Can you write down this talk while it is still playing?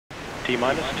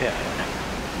T-minus 10,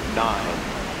 9,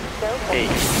 8,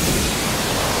 7,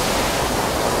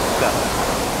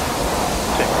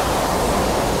 6,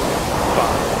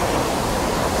 5,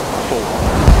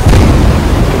 4,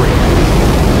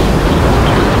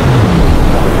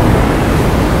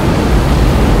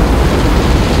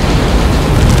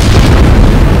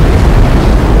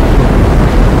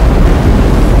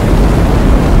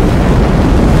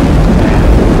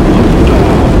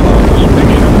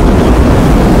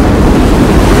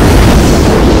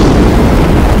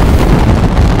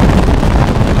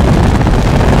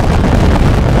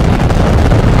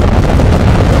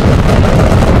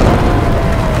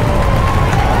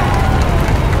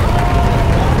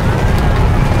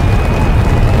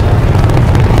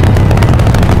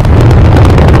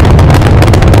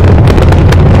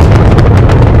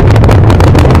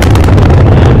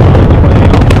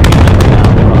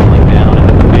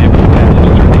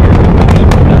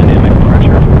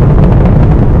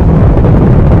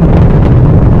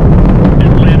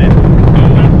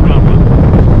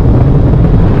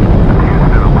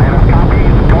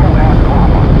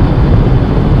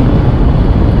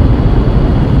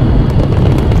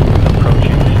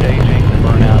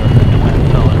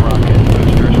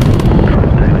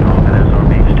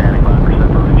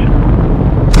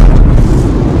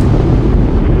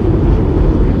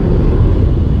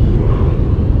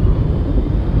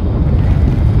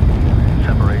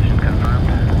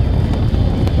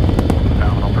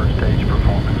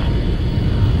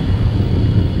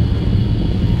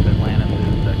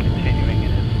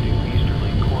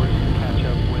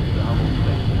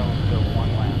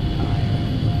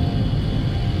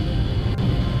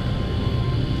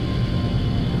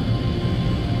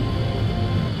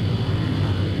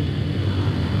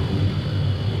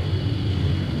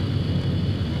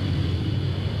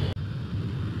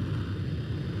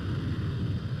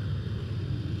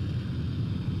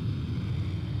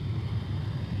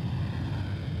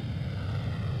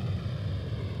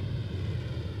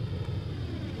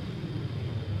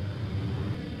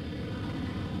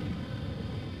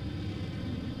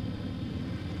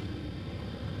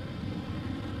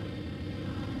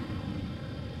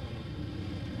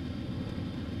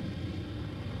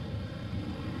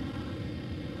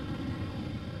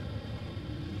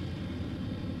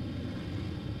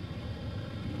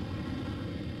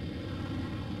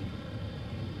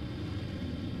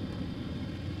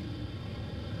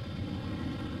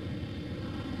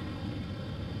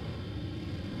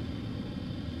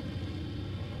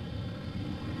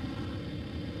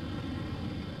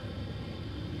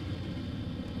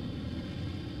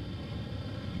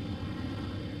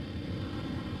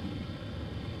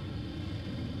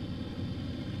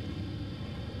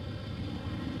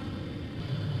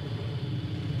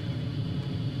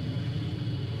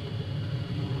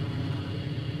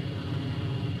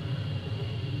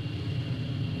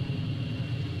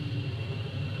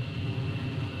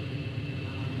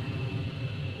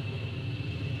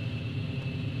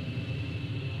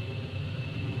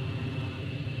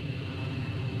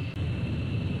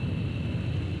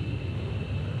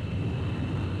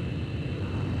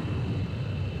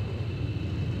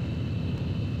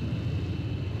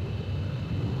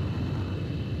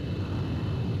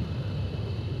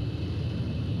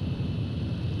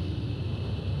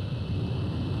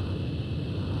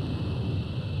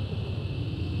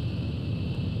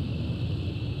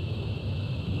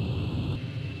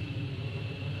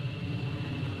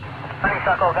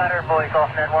 Honeysuckle, got her, boys off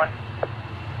net 1.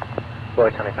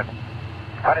 Boys, Honeysuckle.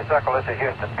 Honeysuckle, this is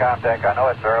Houston contact. I know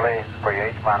it's early for your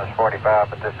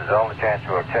H-45, but this is the only chance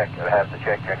you will have to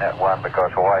check your net 1 because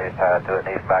Hawaii is tied to it,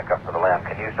 needs backup for the limb.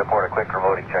 Can you support a quick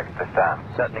remoting check at this time?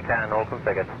 Certainly can, all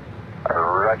configured.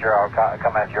 Roger, I'll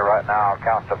come at you right now. I'll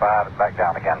count to 5 and back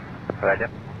down again. Roger.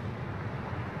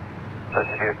 This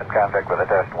is Houston contact with a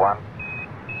test. 1,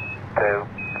 2,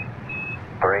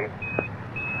 3,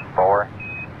 4,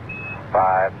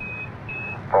 5,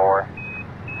 4,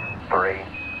 3,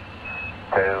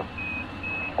 2,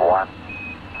 1.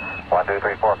 1, 2,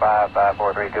 3, 4, 5, 5,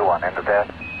 4, 3, 2, 1. End of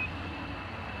test.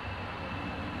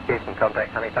 Houston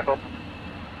contact, Honeysuckle.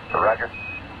 Roger.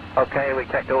 Okay, we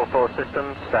checked all 4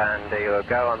 systems, and you will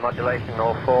go on modulation,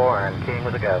 all 4, and keying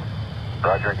with a go.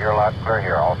 Roger, you're loud and clear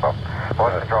here also.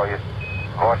 Voice control,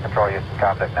 Houston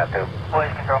contact net 2.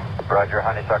 Voice control. Roger,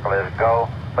 Honeysuckle is go.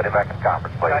 Put him back in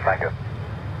conference, please. Roger. Thank you.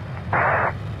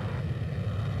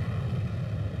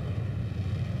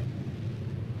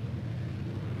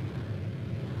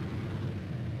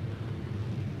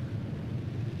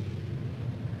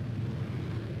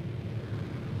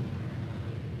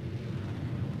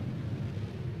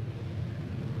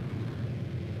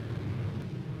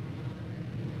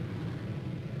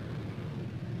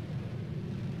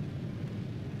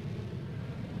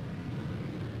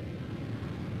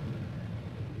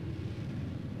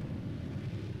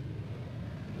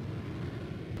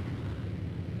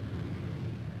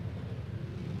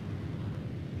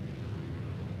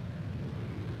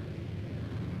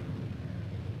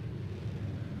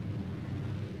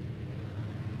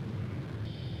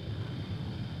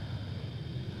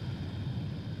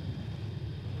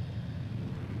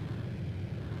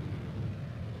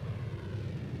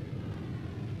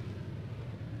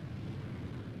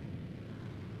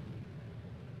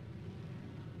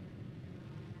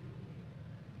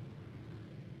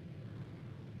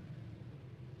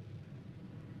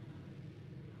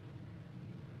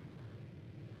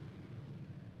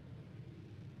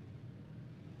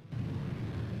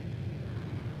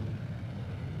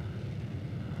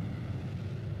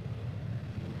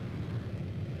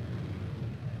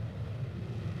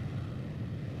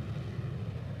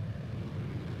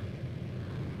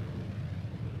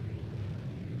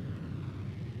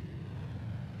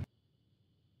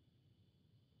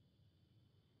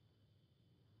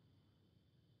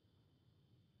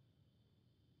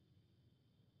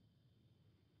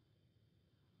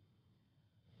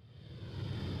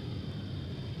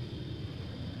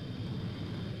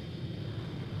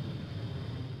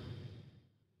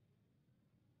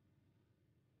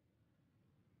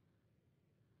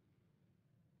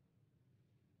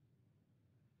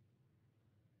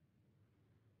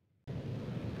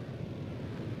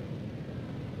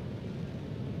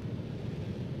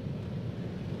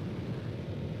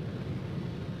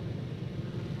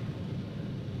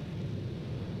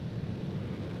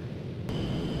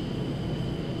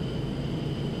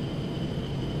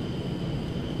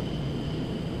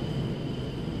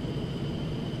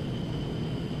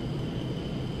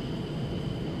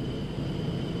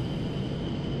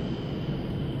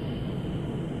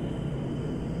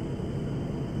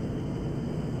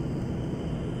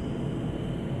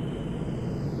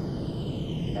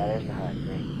 Yeah, there's the hut.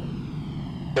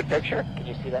 Great. Good picture? Did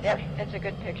you see that? Yep, Marshall? it's a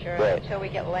good picture. Great. Until we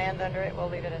get land under it, we'll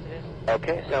leave it as it is.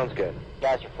 Okay, sounds good.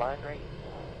 Guys, you're flying great.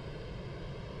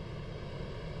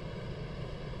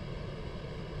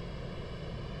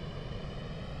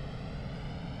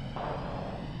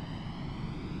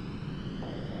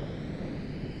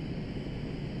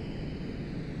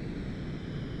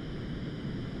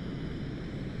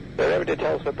 They never did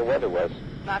tell us what the weather was.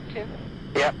 Mach 2.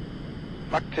 Yep.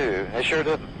 Mach 2. They sure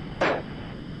didn't.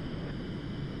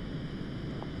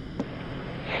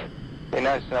 Be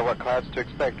nice to know what clouds to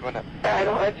expect, wouldn't it?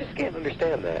 I just can't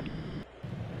understand that.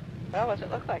 Well, what does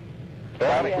it look like?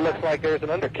 Well, Yeah. it looks like there's an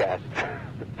undercast.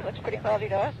 Looks pretty cloudy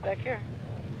to us back here.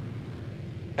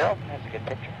 Well, That's a good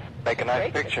picture. make a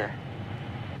nice Great picture.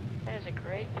 That is a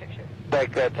great picture.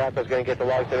 Like Taco's going to get the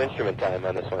logs of instrument time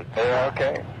on this one. Yeah,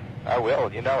 okay. I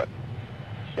will, you know it.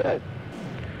 Good.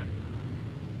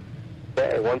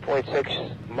 Okay,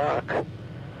 1.6 Mach.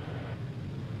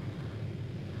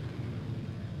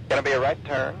 Gonna be a right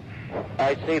turn.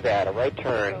 I see that, a right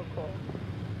turn. So cool.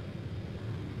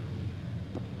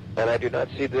 And I do not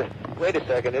see the... Wait a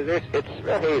second, it's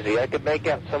real hazy. I could make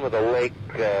out some of the lake...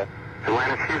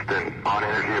 Atlantis, Houston, on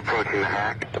energy approaching the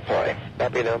hack. Deploy.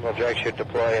 Copy, number drag should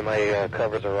deploy, and my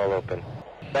covers are all open.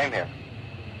 Same here.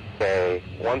 Okay,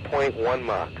 1.1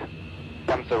 Mach.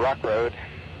 Comes the rock road.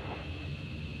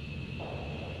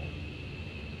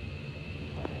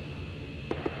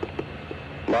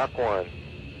 Mach 1.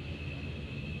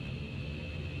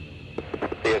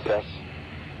 CSS.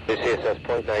 The CSS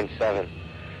 0.97.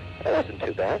 That wasn't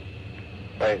too bad.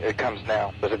 Right, it comes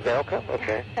now. Does it now come?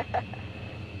 Okay.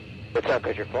 It's not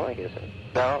because you're flying, is it?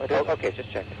 No, it is. Oh, okay,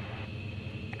 just checking.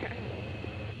 Okay,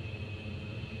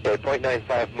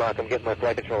 0.95 Mach. I'm getting my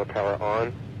flight controller power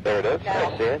on. There it is. Now.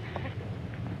 I see it.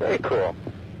 Very cool.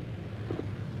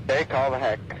 Okay, call the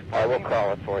heck. I will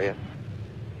call it for you.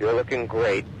 You're looking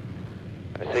great.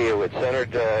 I see you with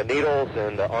centered needles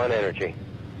and on energy.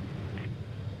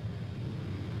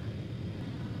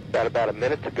 Got about a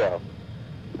minute to go.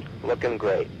 Looking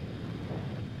great.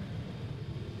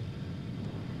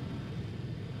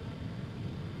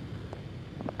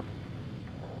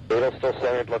 Needle still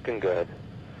centered, looking good.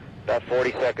 About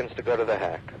 40 seconds to go to the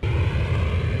hack.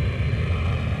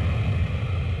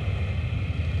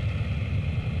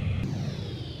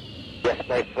 Yes,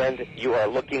 my friend, you are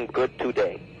looking good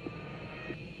today.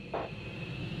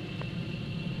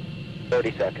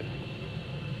 30 seconds.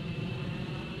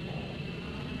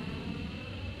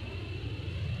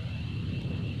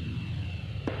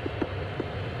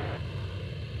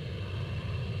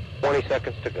 $20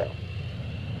 seconds to go.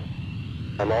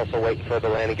 I'm also waiting for the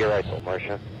landing gear ISO,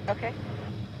 Marcia. Okay.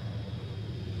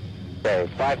 Okay,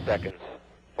 5 seconds.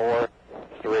 4,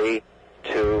 3,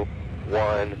 2,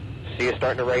 1. See you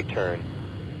starting a right turn.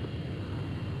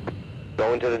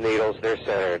 Go into the needles, they're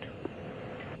centered.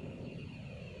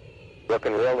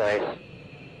 Looking real nice.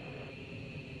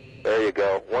 There you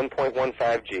go,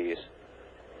 1.15 Gs.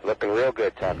 Looking real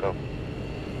good, Taco.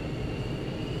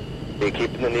 You're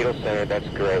keeping the needle centered, that's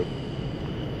great.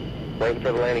 Waiting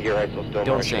for the landing gear ISO still,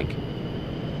 Don't Marcia. sink.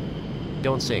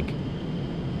 Don't sink.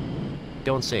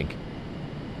 Don't sink.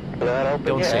 Not open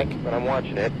Don't yet, sink. but I'm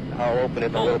watching it. I'll open it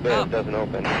in a little bit if it doesn't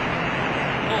open.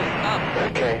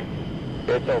 Okay,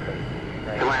 it's open.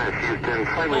 Atlantis, Houston,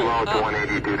 slightly low to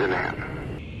 180 due to nav.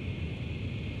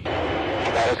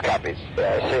 That is copies.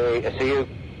 I see you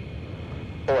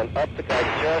pulling up the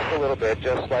kite just a little bit,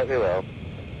 just slightly low.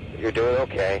 You're doing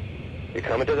okay. You're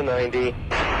coming to the 90, and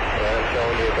I'm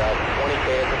showing you about 20K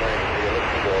at the 90, so you're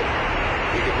looking good.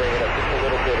 You can bring it up just a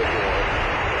little bit if you want.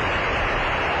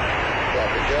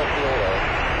 Drop it just a little low.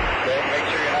 Okay, make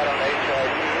sure you're not on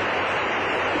HRG.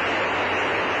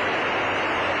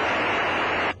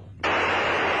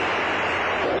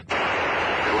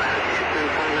 Atlantis, Houston,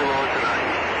 slightly low to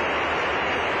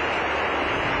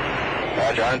 90.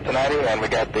 Roger, on to 90, and we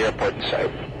got the airport in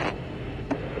sight.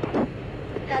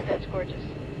 God, that's gorgeous.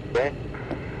 Okay?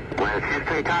 Atlantis,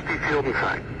 Houston, copy, field in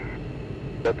sight.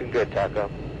 Looking good, Taco.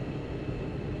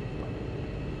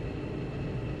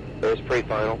 There's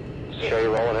pre-final. Show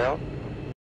you rolling out.